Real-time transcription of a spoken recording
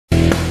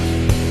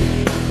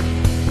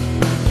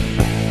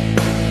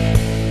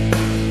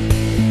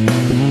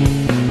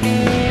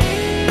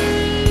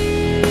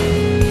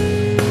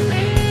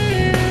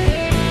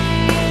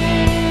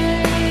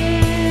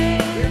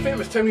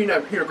time you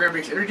have here at Grand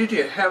Mix Energy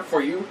to have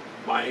for you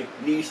my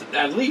niece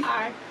Natalie.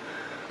 Hi.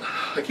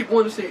 I keep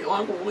wanting to say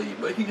Uncle Lee,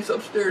 but he's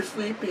upstairs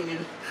sleeping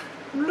in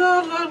La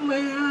La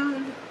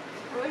Land.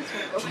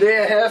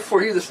 Today I have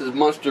for you, this is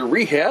Monster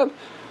Rehab.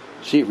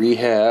 See,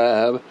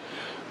 Rehab.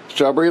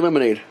 Strawberry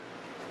lemonade.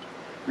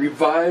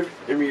 Revive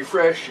and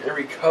refresh and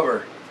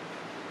recover.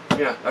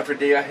 Yeah, after a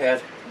day I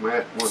had,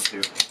 might want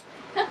to.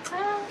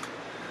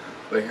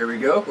 But here we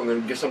go. We're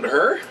going to give some to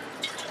her.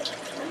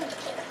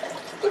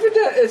 Look at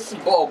that. It's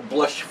all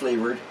blush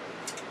flavored.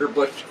 Or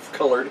blush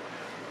colored.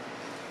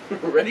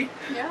 Ready?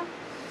 Yeah.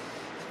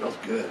 Smells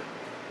good.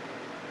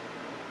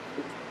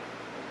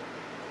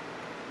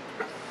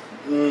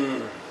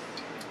 Mmm.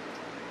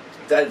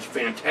 That is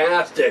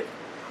fantastic.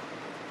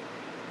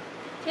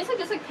 Tastes like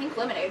just like pink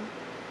lemonade.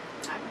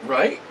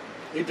 Right?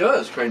 It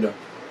does, kind of.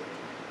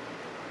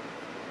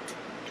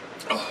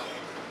 Oh.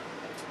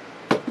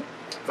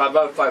 5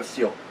 out of 5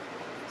 seal.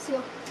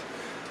 Seal.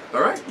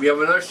 Alright, we have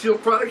another seal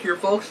product here,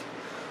 folks.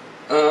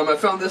 I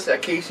found this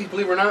at Casey's,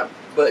 believe it or not.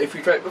 But if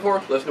you tried it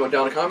before, let us know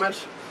down in the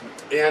comments.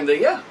 And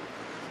yeah,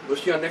 we'll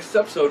see you on the next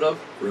episode of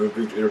Grand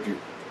Mix Energy.